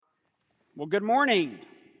Well, good morning.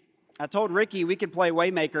 I told Ricky we could play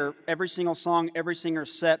Waymaker every single song, every single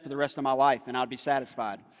set for the rest of my life, and I'd be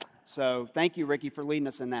satisfied. So thank you, Ricky, for leading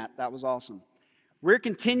us in that. That was awesome. We're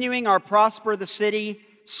continuing our Prosper the City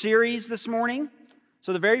series this morning.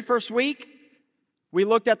 So the very first week, we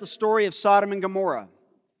looked at the story of Sodom and Gomorrah.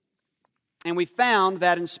 And we found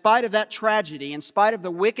that in spite of that tragedy, in spite of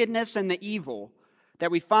the wickedness and the evil that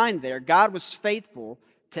we find there, God was faithful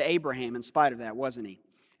to Abraham in spite of that, wasn't he?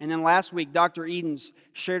 And then last week, Dr. Edens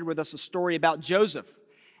shared with us a story about Joseph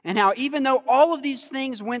and how even though all of these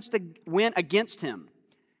things went against him,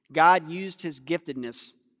 God used his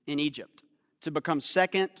giftedness in Egypt to become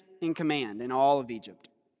second in command in all of Egypt.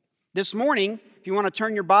 This morning, if you want to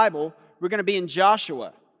turn your Bible, we're going to be in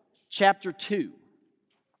Joshua chapter 2.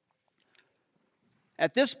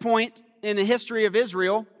 At this point in the history of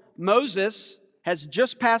Israel, Moses has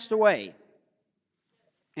just passed away,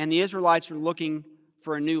 and the Israelites are looking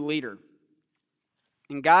for a new leader.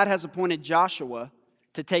 And God has appointed Joshua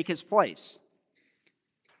to take his place.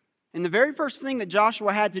 And the very first thing that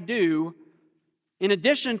Joshua had to do, in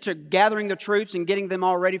addition to gathering the troops and getting them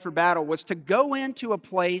all ready for battle, was to go into a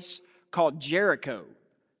place called Jericho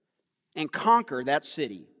and conquer that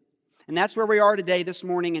city. And that's where we are today this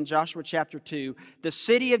morning in Joshua chapter 2. The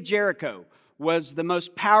city of Jericho was the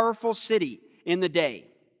most powerful city in the day,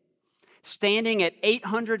 standing at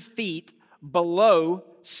 800 feet below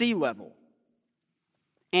sea level.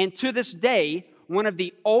 And to this day, one of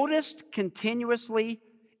the oldest continuously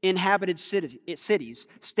inhabited cities,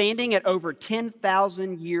 standing at over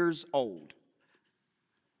 10,000 years old.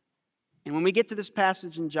 And when we get to this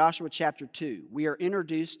passage in Joshua chapter 2, we are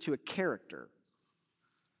introduced to a character,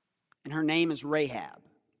 and her name is Rahab.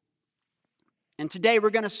 And today we're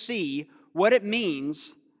going to see what it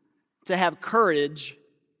means to have courage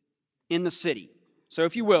in the city. So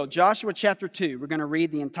if you will, Joshua chapter 2, we're going to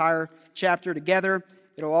read the entire chapter together.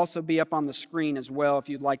 It'll also be up on the screen as well if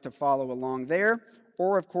you'd like to follow along there.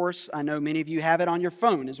 Or, of course, I know many of you have it on your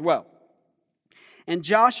phone as well. And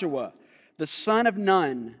Joshua, the son of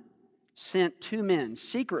Nun, sent 2 men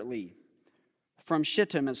secretly from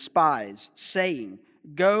Shittim as spies, saying,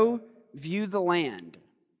 "Go view the land,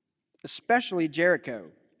 especially Jericho."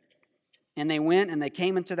 And they went and they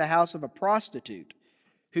came into the house of a prostitute,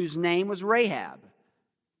 whose name was Rahab,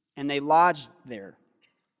 and they lodged there.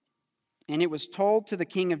 And it was told to the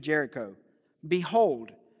king of Jericho,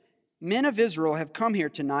 "Behold, men of Israel have come here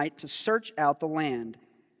tonight to search out the land."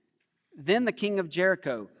 Then the king of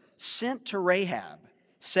Jericho sent to Rahab,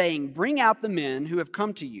 saying, "Bring out the men who have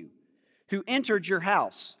come to you, who entered your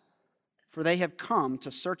house, for they have come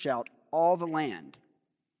to search out all the land."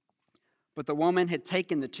 But the woman had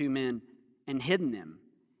taken the 2 men and hidden them.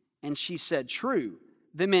 And she said, "True,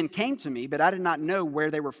 the men came to me, but I did not know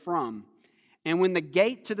where they were from. And when the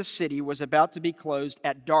gate to the city was about to be closed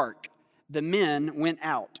at dark, the men went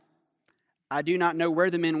out. I do not know where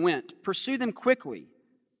the men went. Pursue them quickly,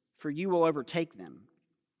 for you will overtake them."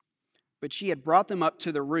 But she had brought them up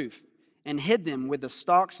to the roof and hid them with the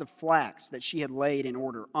stalks of flax that she had laid in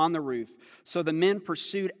order on the roof. So the men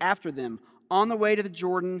pursued after them on the way to the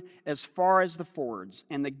Jordan as far as the fords,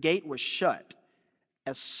 and the gate was shut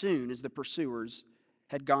as soon as the pursuers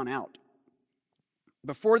had gone out.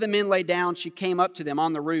 Before the men lay down, she came up to them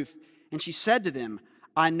on the roof, and she said to them,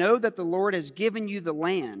 "I know that the Lord has given you the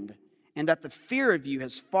land, and that the fear of you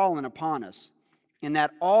has fallen upon us, and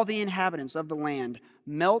that all the inhabitants of the land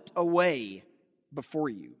melt away before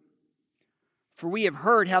you. For we have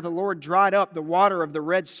heard how the Lord dried up the water of the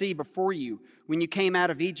Red Sea before you when you came out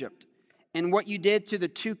of Egypt, and what you did to the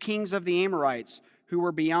 2 kings of the Amorites who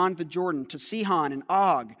were beyond the Jordan, to Sihon and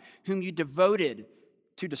Og, whom you devoted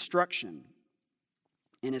to destruction.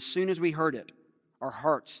 And as soon as we heard it, our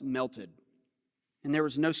hearts melted, and there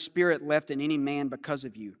was no spirit left in any man because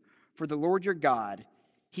of you. For the Lord your God,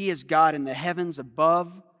 He is God in the heavens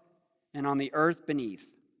above and on the earth beneath.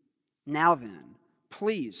 Now then,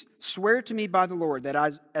 please swear to me by the Lord that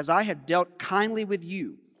as I have dealt kindly with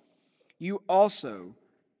you, you also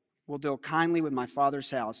will deal kindly with my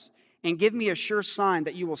father's house, and give me a sure sign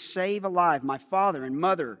that you will save alive my father and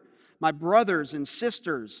mother, my brothers and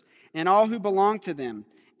sisters, and all who belong to them,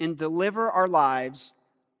 and deliver our lives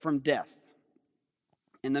from death."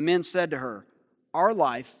 And the men said to her, "Our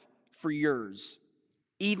life for yours,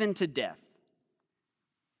 even to death.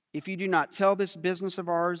 If you do not tell this business of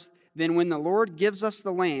ours, then when the Lord gives us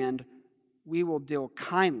the land, we will deal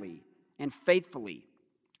kindly and faithfully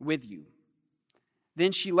with you."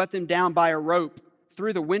 Then she let them down by a rope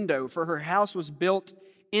through the window, for her house was built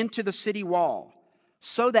into the city wall,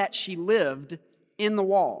 so that she lived in the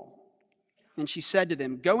wall. And she said to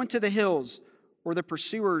them, "Go into the hills or the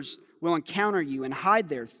pursuers will encounter you and hide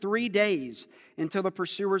there 3 days until the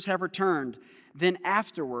pursuers have returned. Then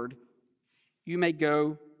afterward you may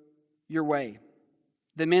go your way."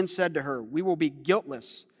 The men said to her, "We will be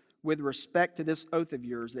guiltless with respect to this oath of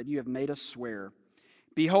yours that you have made us swear.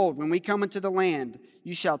 Behold, when we come into the land,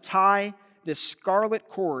 you shall tie this scarlet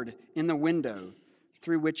cord in the window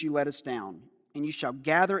through which you let us down, and you shall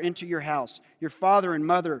gather into your house your father and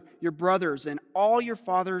mother, your brothers, and all your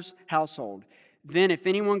father's household. Then if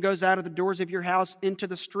anyone goes out of the doors of your house into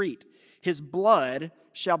the street, his blood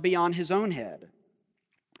shall be on his own head,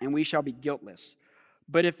 and we shall be guiltless.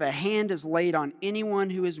 But if a hand is laid on anyone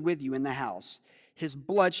who is with you in the house, his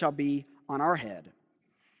blood shall be on our head.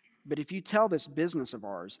 But if you tell this business of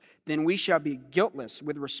ours, then we shall be guiltless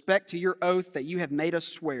with respect to your oath that you have made us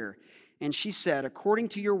swear." And she said, "According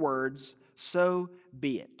to your words, so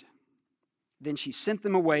be it." Then she sent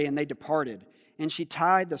them away, and they departed, and she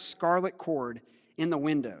tied the scarlet cord in the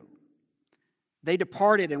window. They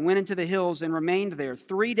departed and went into the hills and remained there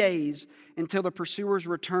 3 days until the pursuers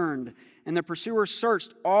returned. And the pursuers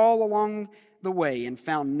searched all along the way and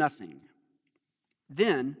found nothing.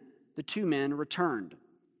 Then the 2 men returned.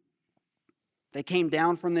 They came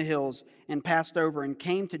down from the hills and passed over and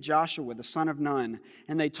came to Joshua the son of Nun.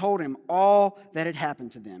 And they told him all that had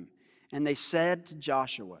happened to them. And they said to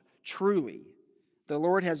Joshua, "Truly, the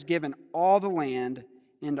Lord has given all the land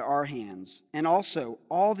into our hands, and also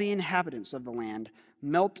all the inhabitants of the land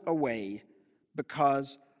melt away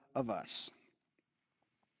because of us."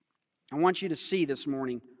 I want you to see this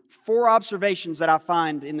morning 4 observations that I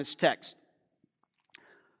find in this text.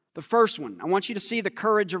 The first one, I want you to see the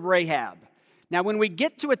courage of Rahab. Now, when we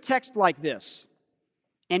get to a text like this,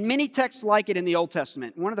 and many texts like it in the Old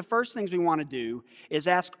Testament, one of the first things we want to do is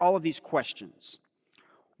ask all of these questions.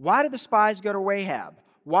 Why did the spies go to Rahab?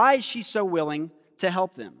 Why is she so willing to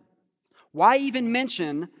help them? Why even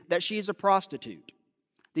mention that she is a prostitute?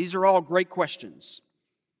 These are all great questions,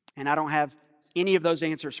 and I don't have any of those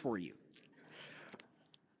answers for you.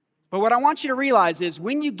 But what I want you to realize is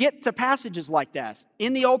when you get to passages like that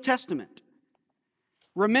in the Old Testament,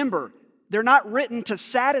 remember, they're not written to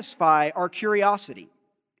satisfy our curiosity.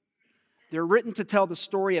 They're written to tell the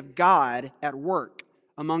story of God at work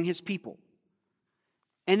among His people.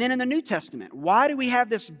 And then in the New Testament, why do we have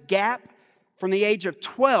this gap from the age of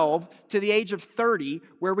 12 to the age of 30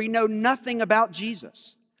 where we know nothing about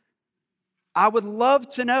Jesus? I would love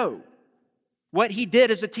to know what He did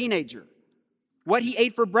as a teenager, what He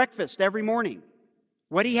ate for breakfast every morning,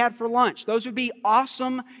 what He had for lunch. Those would be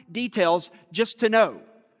awesome details just to know.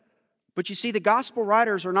 But you see, the gospel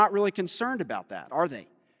writers are not really concerned about that, are they?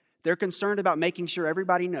 They're concerned about making sure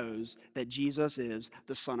everybody knows that Jesus is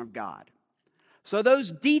the Son of God. So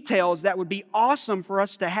those details that would be awesome for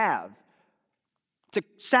us to have to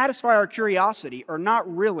satisfy our curiosity are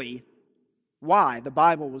not really why the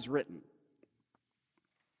Bible was written.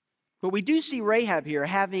 But we do see Rahab here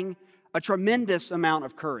having a tremendous amount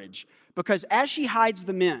of courage, because as she hides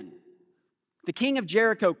the men, the king of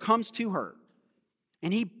Jericho comes to her,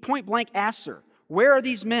 and he point blank asks her, "Where are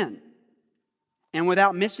these men?" And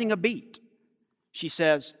without missing a beat, she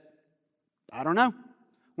says, "I don't know.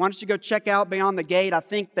 Why don't you go check out beyond the gate? I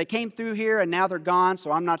think they came through here and now they're gone,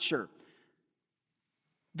 so I'm not sure."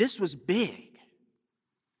 This was big.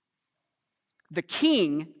 The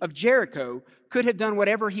king of Jericho could have done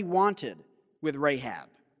whatever he wanted with Rahab.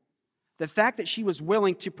 The fact that she was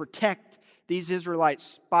willing to protect these Israelite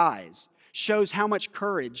spies shows how much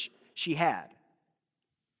courage she had.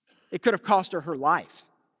 It could have cost her her life.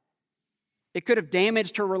 It could have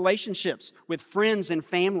damaged her relationships with friends and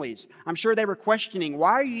families. I'm sure they were questioning,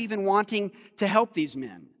 why are you even wanting to help these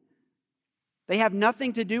men? They have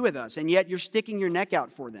nothing to do with us, and yet you're sticking your neck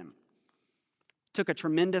out for them. It took a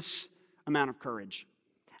tremendous amount of courage.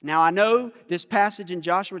 Now, I know this passage in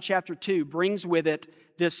Joshua chapter 2 brings with it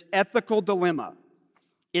this ethical dilemma.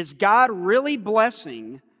 Is God really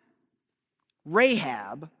blessing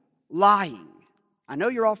Rahab lying? I know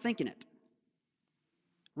you're all thinking it.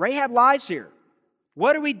 Rahab lies here.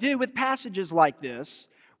 What do we do with passages like this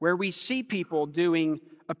where we see people doing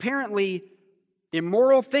apparently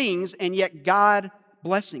immoral things and yet God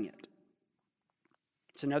blessing it?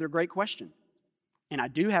 It's another great question, and I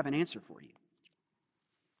do have an answer for you.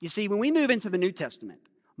 You see, when we move into the New Testament,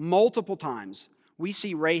 multiple times we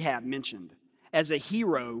see Rahab mentioned as a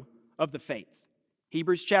hero of the faith.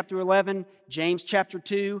 Hebrews chapter 11, James chapter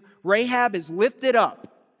 2, Rahab is lifted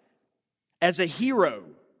up as a hero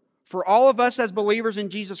for all of us as believers in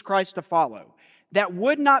Jesus Christ to follow. That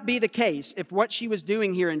would not be the case if what she was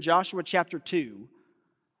doing here in Joshua chapter 2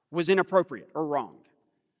 was inappropriate or wrong.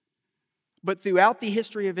 But throughout the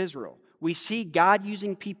history of Israel, we see God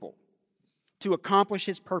using people to accomplish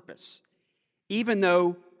His purpose, even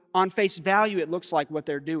though on face value it looks like what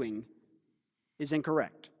they're doing is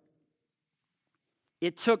incorrect.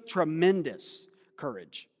 It took tremendous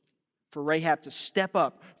courage for Rahab to step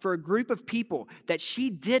up for a group of people that she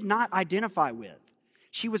did not identify with.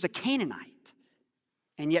 She was a Canaanite,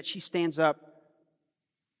 and yet she stands up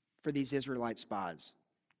for these Israelite spies.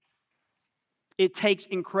 It takes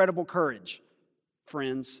incredible courage,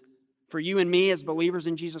 friends, for you and me as believers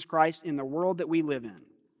in Jesus Christ in the world that we live in,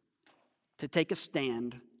 to take a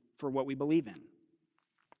stand for what we believe in.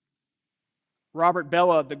 Robert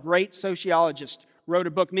Bellah, the great sociologist, wrote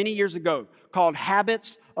a book many years ago called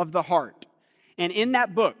Habits of the Heart. And in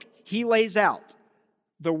that book, he lays out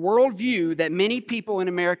the worldview that many people in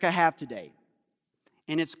America have today.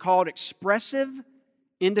 And it's called expressive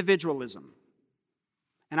individualism.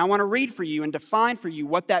 And I want to read for you and define for you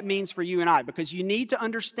what that means for you and I, because you need to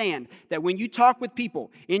understand that when you talk with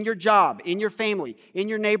people in your job, in your family, in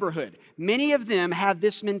your neighborhood, many of them have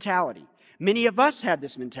this mentality. Many of us have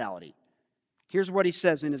this mentality. Here's what he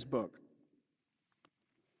says in his book.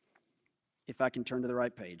 If I can turn to the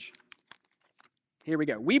right page. Here we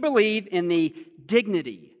go. We believe in the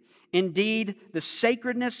dignity, indeed the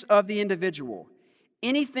sacredness of the individual.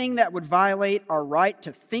 Anything that would violate our right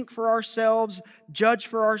to think for ourselves, judge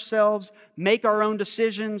for ourselves, make our own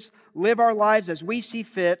decisions, live our lives as we see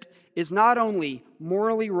fit, is not only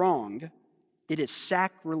morally wrong, it is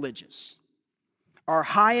sacrilegious. Our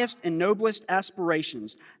highest and noblest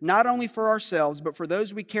aspirations, not only for ourselves, but for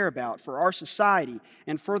those we care about, for our society,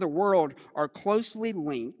 and for the world, are closely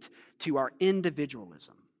linked to our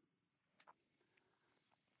individualism.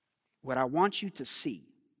 What I want you to see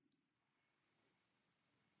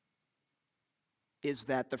is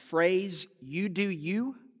that the phrase, you do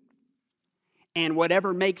you, and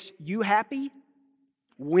whatever makes you happy,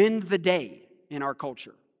 win the day in our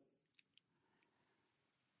culture.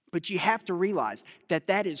 But you have to realize that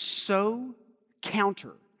that is so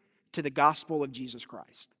counter to the gospel of Jesus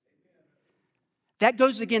Christ. That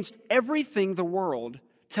goes against everything the world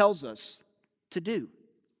tells us to do.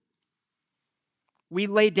 We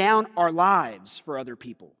lay down our lives for other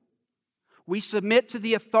people. We submit to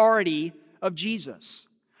the authority of Jesus.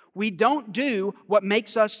 We don't do what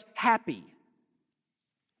makes us happy.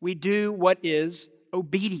 We do what is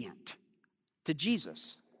obedient to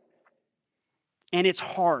Jesus. And it's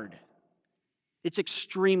hard. It's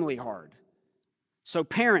extremely hard. So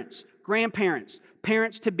parents, grandparents,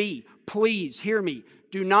 parents-to-be, please hear me.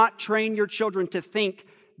 Do not train your children to think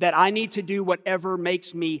that I need to do whatever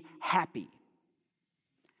makes me happy.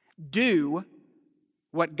 Do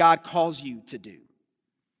what God calls you to do.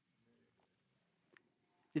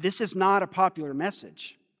 This is not a popular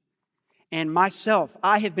message. And myself,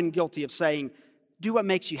 I have been guilty of saying, do what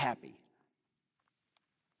makes you happy.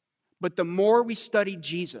 But the more we study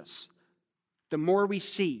Jesus, the more we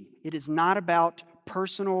see it is not about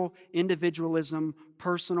personal individualism,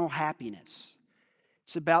 personal happiness.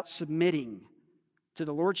 It's about submitting to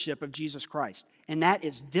the lordship of Jesus Christ. And that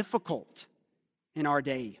is difficult in our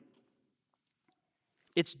day.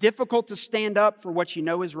 It's difficult to stand up for what you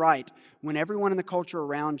know is right when everyone in the culture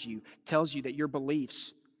around you tells you that your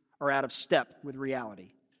beliefs are out of step with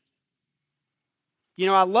reality. You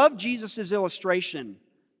know, I love Jesus' illustration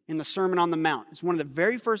in the Sermon on the Mount. It's one of the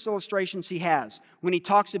very first illustrations he has when he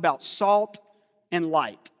talks about salt and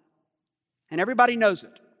light. And everybody knows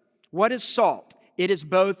it. What is salt? It is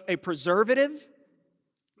both a preservative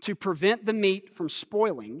to prevent the meat from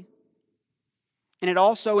spoiling, and it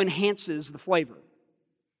also enhances the flavor.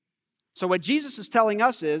 So what Jesus is telling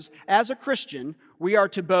us is, as a Christian, we are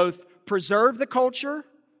to both preserve the culture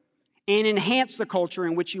and enhance the culture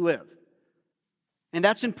in which you live. And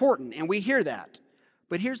that's important, and we hear that.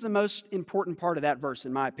 But here's the most important part of that verse,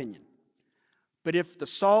 in my opinion. But if the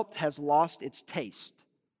salt has lost its taste,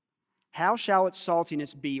 how shall its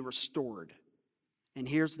saltiness be restored? And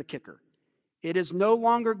here's the kicker. It is no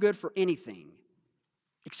longer good for anything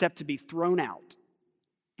except to be thrown out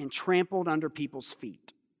and trampled under people's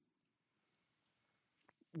feet.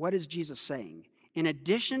 What is Jesus saying? In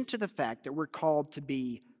addition to the fact that we're called to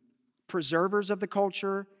be preservers of the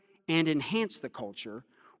culture and enhance the culture,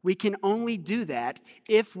 we can only do that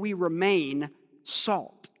if we remain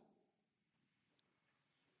salt.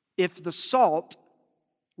 If the salt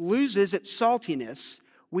loses its saltiness,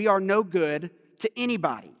 we are no good to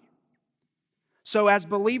anybody. So as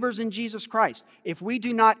believers in Jesus Christ, if we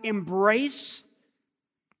do not embrace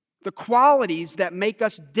the qualities that make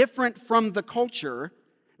us different from the culture,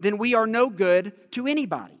 then we are no good to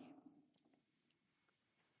anybody.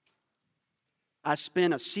 I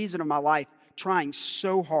spent a season of my life trying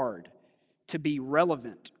so hard to be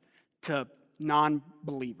relevant to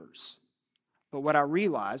non-believers. But what I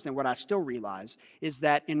realized, and what I still realize, is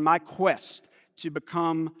that in my quest to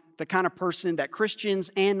become the kind of person that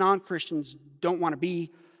Christians and non-Christians don't want to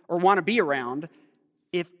be or want to be around,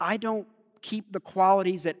 if I don't keep the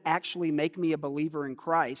qualities that actually make me a believer in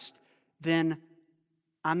Christ, then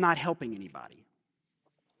I'm not helping anybody.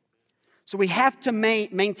 So we have to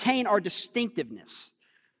maintain our distinctiveness.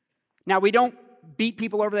 Now, we don't beat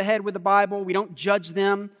people over the head with the Bible. We don't judge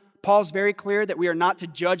them. Paul's very clear that we are not to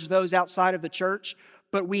judge those outside of the church,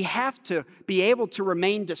 but we have to be able to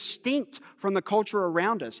remain distinct from the culture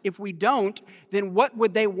around us. If we don't, then what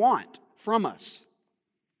would they want from us?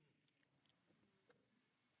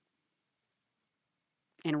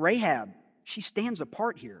 And Rahab, she stands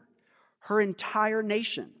apart here. Her entire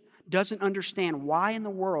nation doesn't understand why in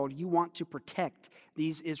the world you want to protect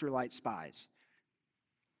these Israelite spies.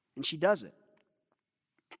 And she does it.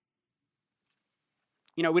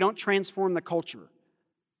 You know, we don't transform the culture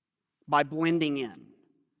by blending in.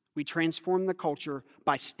 We transform the culture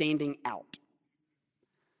by standing out.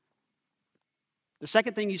 The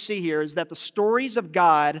second thing you see here is that the stories of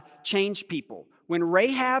God change people. When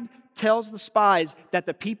Rahab tells the spies that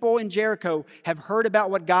the people in Jericho have heard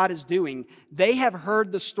about what God is doing, they have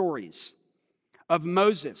heard the stories of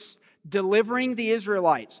Moses delivering the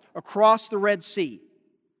Israelites across the Red Sea.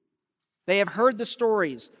 They have heard the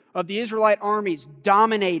stories of the Israelite armies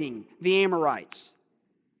dominating the Amorites.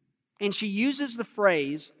 And she uses the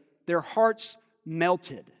phrase, their hearts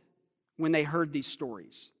melted when they heard these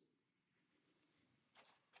stories.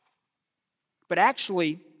 But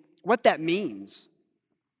actually, what that means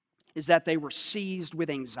is that they were seized with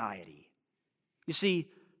anxiety. You see,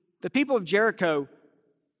 the people of Jericho,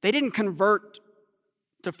 they didn't convert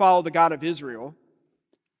to follow the God of Israel.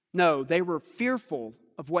 No, they were fearful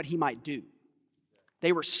of what he might do.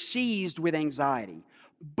 They were seized with anxiety.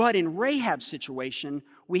 But in Rahab's situation,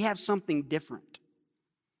 we have something different.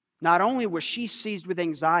 Not only was she seized with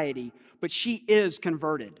anxiety, but she is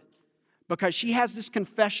converted. Because she has this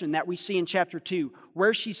confession that we see in chapter 2,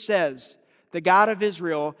 where she says, the God of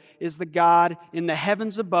Israel is the God in the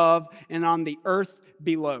heavens above and on the earth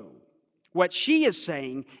below. What she is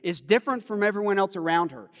saying is different from everyone else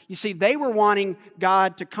around her. You see, they were wanting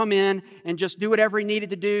God to come in and just do whatever he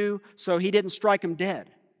needed to do so he didn't strike them dead.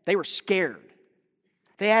 They were scared.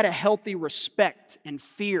 They had a healthy respect and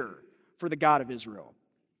fear for the God of Israel.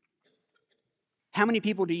 How many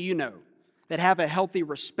people do you know that have a healthy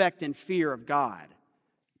respect and fear of God,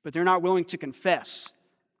 but they're not willing to confess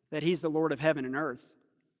that he's the Lord of heaven and earth?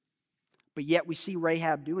 But yet we see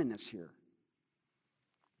Rahab doing this here.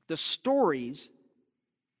 The stories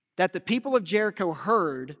that the people of Jericho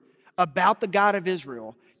heard about the God of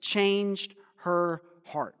Israel changed her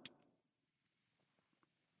heart.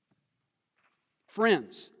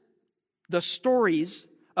 Friends, the stories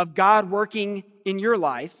of God working in your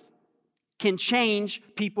life can change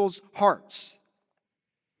people's hearts.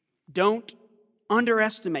 Don't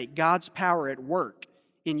underestimate God's power at work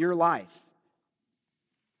in your life.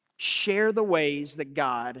 Share the ways that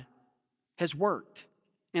God has worked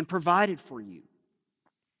and provided for you.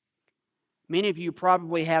 Many of you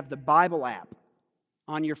probably have the Bible app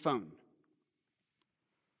on your phone.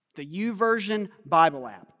 The YouVersion Bible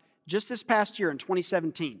app. Just this past year in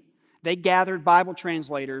 2017, they gathered Bible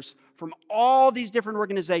translators from all these different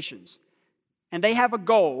organizations. And they have a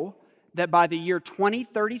goal that by the year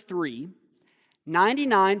 2033,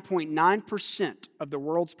 99.9% of the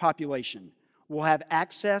world's population will have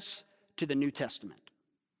access to the New Testament.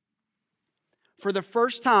 For the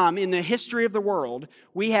first time in the history of the world,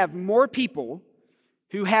 we have more people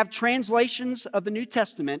who have translations of the New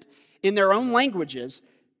Testament in their own languages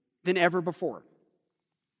than ever before.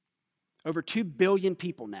 Over 2 billion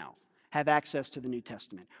people now have access to the New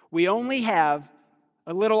Testament. We only have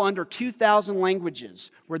a little under 2,000 languages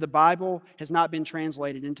where the Bible has not been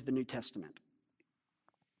translated into the New Testament.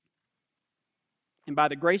 And by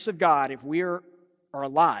the grace of God, if we are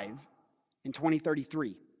alive in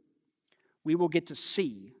 2033, we will get to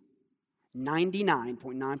see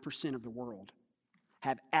 99.9% of the world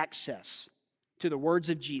have access to the words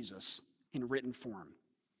of Jesus in written form.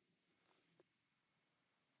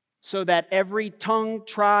 So that every tongue,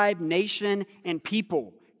 tribe, nation, and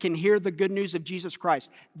people can hear the good news of Jesus Christ.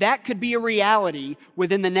 That could be a reality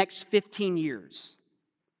within the next 15 years.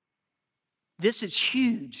 This is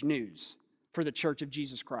huge news for the Church of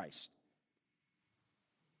Jesus Christ.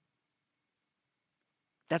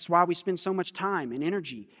 That's why we spend so much time and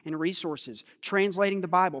energy and resources translating the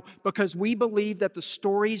Bible, because we believe that the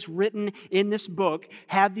stories written in this book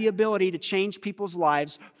have the ability to change people's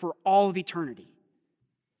lives for all of eternity.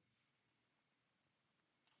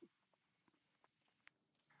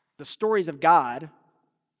 the stories of God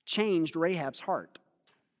changed Rahab's heart.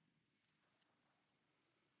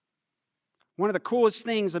 One of the coolest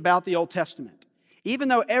things about the Old Testament, even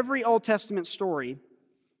though every Old Testament story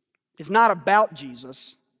is not about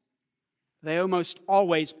Jesus, they almost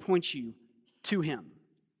always point you to him.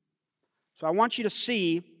 So I want you to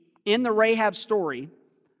see in the Rahab story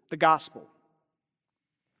the gospel.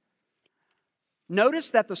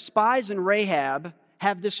 Notice that the spies and Rahab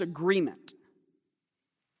have this agreement.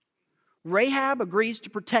 Rahab agrees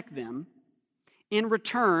to protect them. In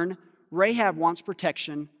return, Rahab wants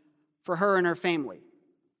protection for her and her family.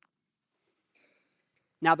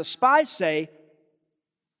 Now the spies say,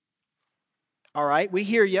 all right, we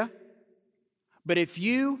hear you, but if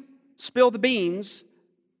you spill the beans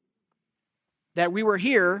that we were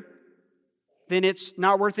here, then it's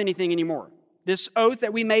not worth anything anymore. This oath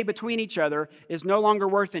that we made between each other is no longer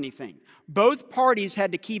worth anything. Both parties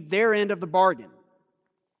had to keep their end of the bargain.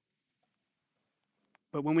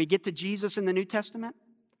 But when we get to Jesus in the New Testament,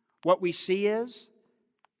 what we see is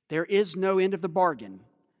there is no end of the bargain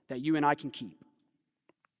that you and I can keep.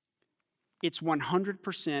 It's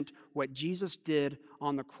 100% what Jesus did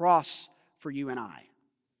on the cross for you and I.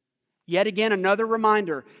 Yet again, another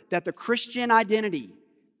reminder that the Christian identity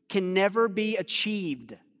can never be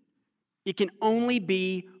achieved. It can only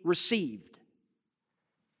be received.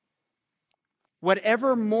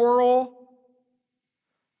 Whatever moral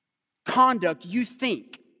conduct you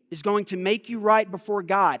think is going to make you right before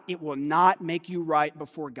God, it will not make you right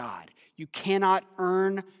before God. You cannot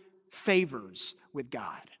earn favors with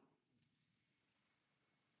God.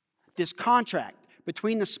 This contract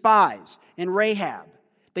between the spies and Rahab,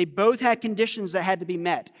 they both had conditions that had to be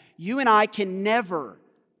met. You and I can never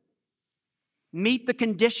meet the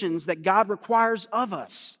conditions that God requires of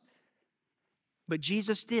us. But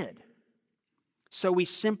Jesus did. So we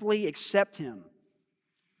simply accept him.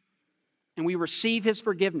 And we receive his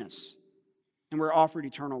forgiveness. And we're offered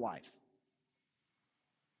eternal life.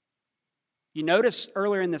 You notice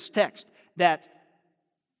earlier in this text that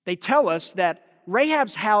they tell us that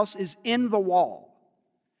Rahab's house is in the wall.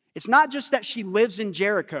 It's not just that she lives in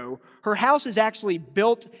Jericho. Her house is actually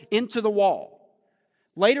built into the wall.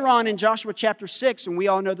 Later on in Joshua chapter 6, and we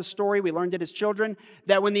all know the story, we learned it as children,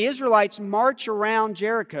 that when the Israelites march around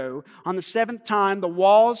Jericho, on the seventh time, the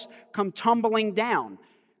walls come tumbling down.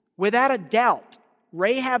 Without a doubt,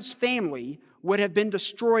 Rahab's family would have been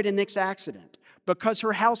destroyed in this accident because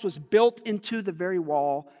her house was built into the very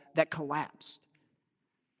wall that collapsed.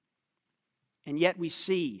 And yet we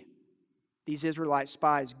see these Israelite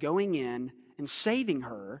spies going in and saving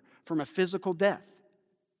her from a physical death.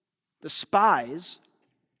 The spies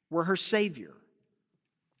were her Savior.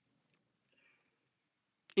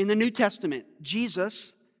 In the New Testament,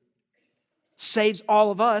 Jesus saves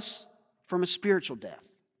all of us from a spiritual death.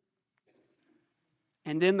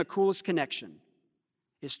 And then the coolest connection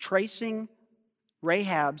is tracing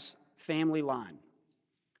Rahab's family line.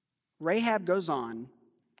 Rahab goes on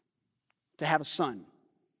to have a son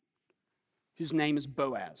whose name is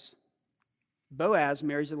Boaz. Boaz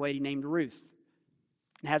marries a lady named Ruth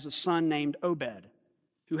and has a son named Obed,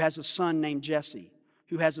 who has a son named Jesse,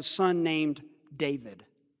 who has a son named David,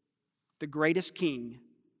 the greatest king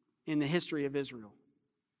in the history of Israel.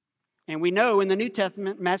 And we know in the New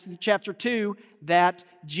Testament, Matthew chapter 2, that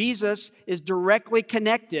Jesus is directly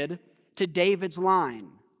connected to David's line.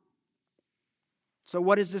 So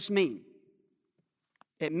what does this mean?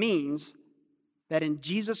 It means that in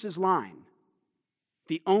Jesus' line,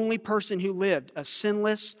 the only person who lived a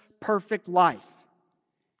sinless, perfect life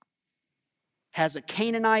has a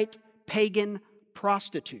Canaanite pagan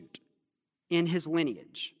prostitute in his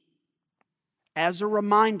lineage. As a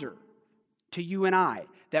reminder to you and I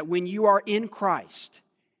that when you are in Christ,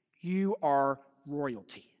 you are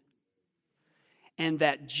royalty. And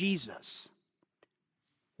that Jesus,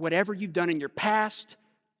 whatever you've done in your past,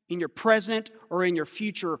 in your present, or in your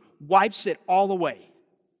future, wipes it all away.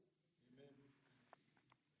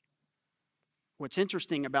 What's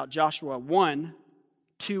interesting about Joshua 1,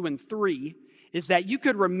 2, and 3 is that you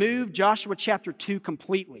could remove Joshua chapter 2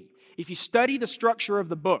 completely. If you study the structure of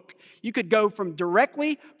the book, you could go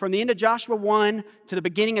directly from the end of Joshua 1 to the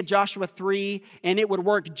beginning of Joshua 3, and it would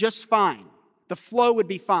work just fine. The flow would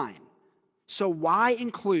be fine. So why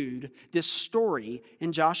include this story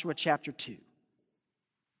in Joshua chapter 2?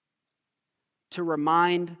 To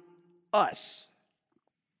remind us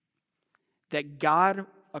that God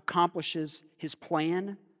accomplishes his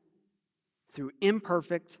plan through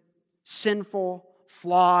imperfect, sinful,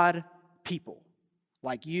 flawed people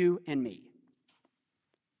like you and me.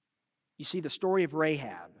 You see, the story of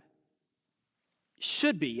Rahab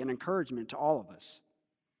should be an encouragement to all of us.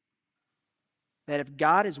 that if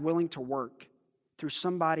God is willing to work through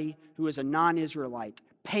somebody who is a non-Israelite,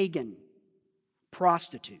 pagan,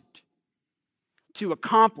 prostitute, to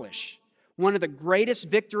accomplish one of the greatest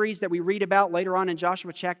victories that we read about later on in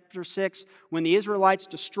Joshua chapter 6, when the Israelites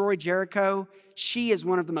destroy Jericho, she is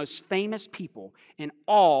one of the most famous people in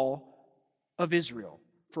all of Israel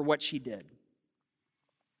for what she did.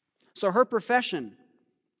 So her profession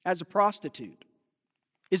as a prostitute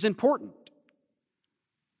is important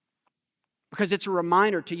because it's a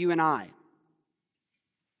reminder to you and I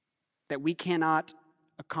that we cannot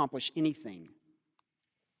accomplish anything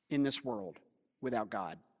in this world without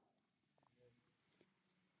God.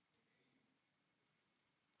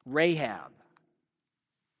 Rahab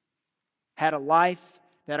had a life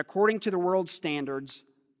that, according to the world's standards,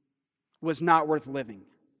 was not worth living.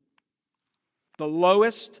 The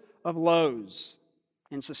lowest of lows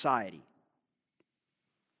in society.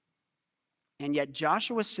 And yet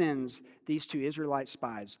Joshua sends these two Israelite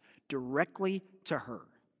spies directly to her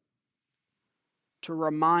to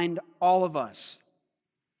remind all of us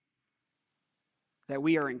that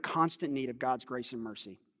we are in constant need of God's grace and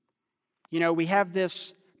mercy. You know, we have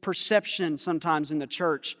this perception sometimes in the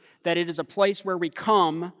church that it is a place where we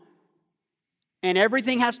come and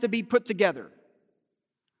everything has to be put together.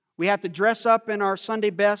 We have to dress up in our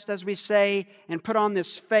Sunday best, as we say, and put on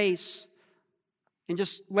this face and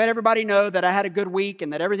just let everybody know that I had a good week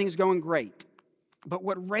and that everything's going great. But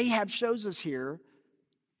what Rahab shows us here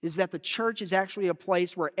is that the church is actually a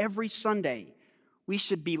place where every Sunday we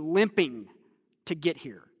should be limping to get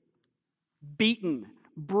here. Beaten,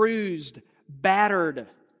 bruised, battered,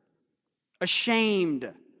 ashamed.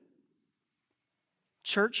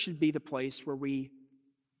 Church should be the place where we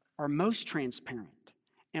are most transparent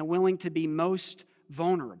and willing to be most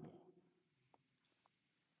vulnerable.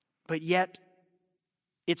 But yet,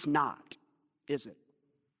 it's not, is it?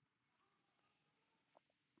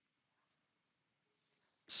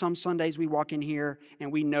 Some Sundays we walk in here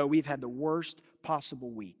and we know we've had the worst possible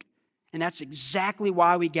week. And that's exactly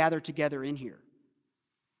why we gather together in here.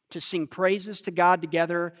 To sing praises to God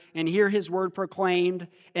together and hear His word proclaimed.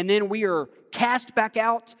 And then we are cast back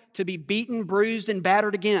out to be beaten, bruised, and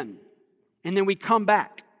battered again. And then we come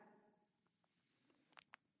back.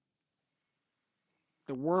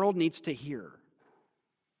 The world needs to hear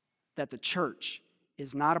that the church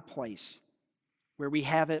is not a place where we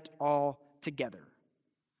have it all together.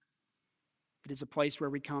 It is a place where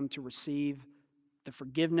we come to receive the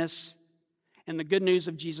forgiveness and the good news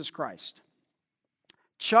of Jesus Christ.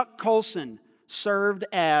 Chuck Colson served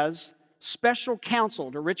as special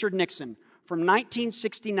counsel to Richard Nixon from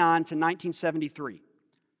 1969 to 1973.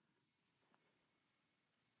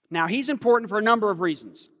 Now, he's important for a number of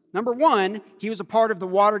reasons. Number one, he was a part of the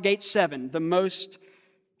Watergate 7, the most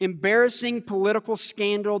embarrassing political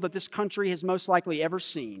scandal that this country has most likely ever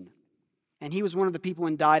seen. And he was one of the people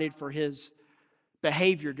indicted for his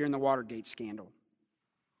behavior during the Watergate scandal.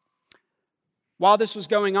 While this was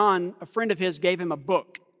going on, a friend of his gave him a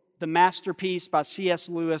book, the masterpiece by C.S.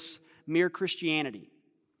 Lewis, Mere Christianity.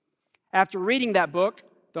 After reading that book,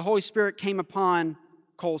 the Holy Spirit came upon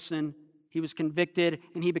Colson. He was convicted,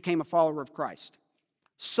 and he became a follower of Christ.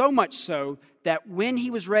 So much so that when he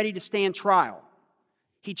was ready to stand trial,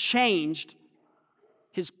 he changed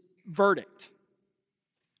his verdict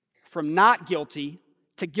from not guilty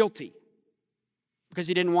to guilty because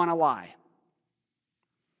he didn't want to lie.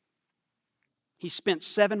 He spent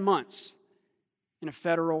 7 months in a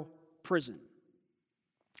federal prison,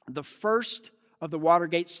 the first of the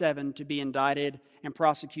Watergate 7 to be indicted and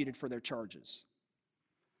prosecuted for their charges.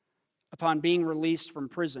 Upon being released from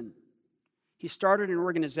prison, he started an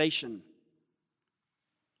organization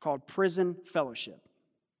called Prison Fellowship.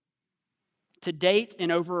 To date,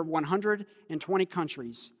 in over 120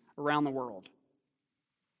 countries around the world,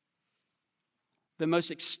 the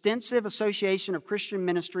most extensive association of Christian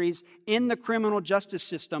ministries in the criminal justice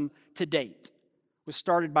system to date was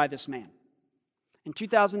started by this man. In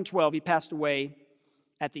 2012, he passed away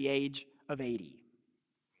at the age of 80.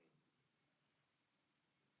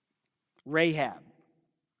 Rahab,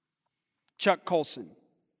 Chuck Colson.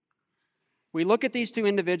 We look at these two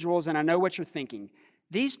individuals, and I know what you're thinking.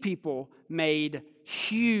 These people made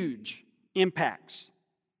huge impacts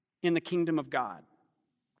in the kingdom of God.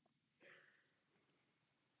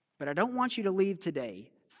 But I don't want you to leave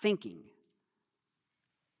today thinking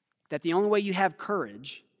that the only way you have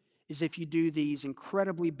courage is if you do these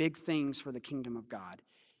incredibly big things for the kingdom of God.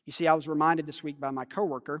 You see, I was reminded this week by my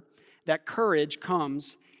coworker that courage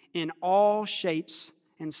comes in all shapes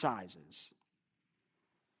and sizes.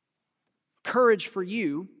 Courage for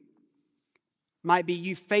you might be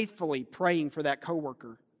you faithfully praying for that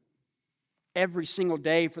coworker every single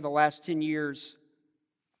day for the last 10 years,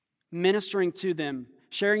 ministering to them,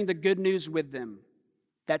 sharing the good news with them.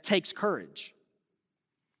 That takes courage.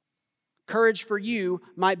 Courage for you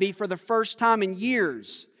might be for the first time in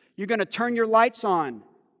years, you're going to turn your lights on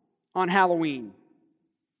Halloween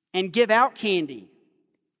and give out candy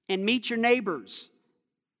and meet your neighbors.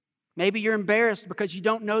 Maybe you're embarrassed because you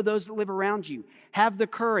don't know those that live around you. Have the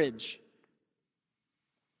courage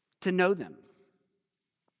to know them.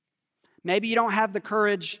 Maybe you don't have the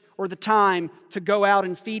courage or the time to go out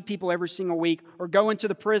and feed people every single week, or go into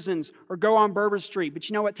the prisons, or go on Bourbon Street. But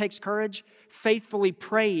you know what takes courage? Faithfully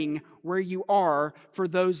praying where you are for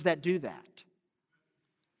those that do that.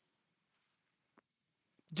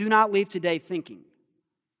 Do not leave today thinking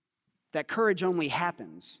that courage only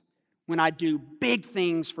happens when I do big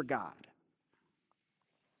things for God.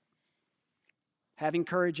 Having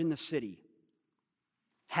courage in the city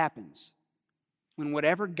happens when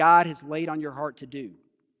whatever God has laid on your heart to do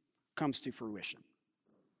comes to fruition.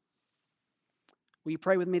 Will you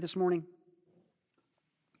pray with me this morning?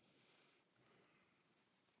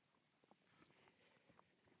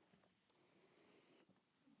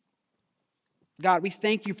 God, we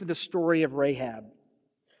thank you for the story of Rahab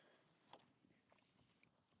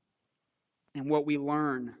and what we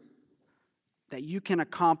learn that you can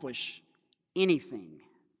accomplish anything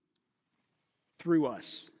through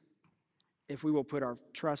us if we will put our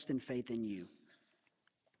trust and faith in you.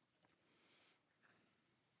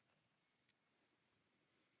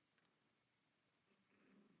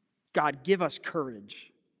 God, give us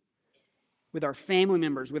courage with our family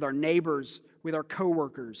members, with our neighbors, with our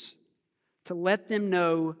coworkers, to let them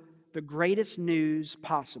know the greatest news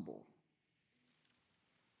possible.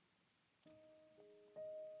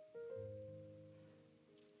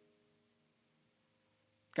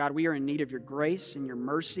 God, we are in need of your grace and your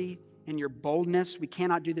mercy and your boldness. We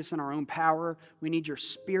cannot do this in our own power. We need your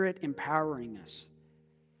Spirit empowering us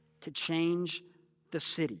to change the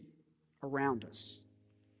city around us.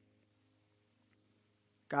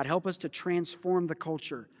 God, help us to transform the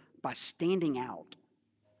culture by standing out,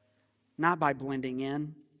 not by blending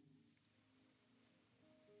in.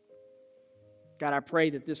 God, I pray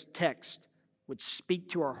that this text would speak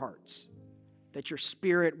to our hearts, that your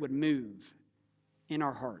Spirit would move in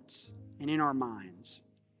our hearts and in our minds.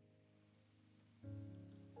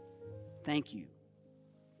 Thank you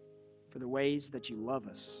for the ways that you love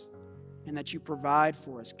us and that you provide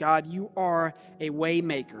for us. God, you are a way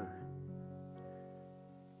maker.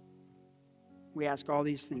 We ask all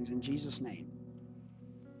these things in Jesus' name.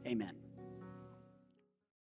 Amen.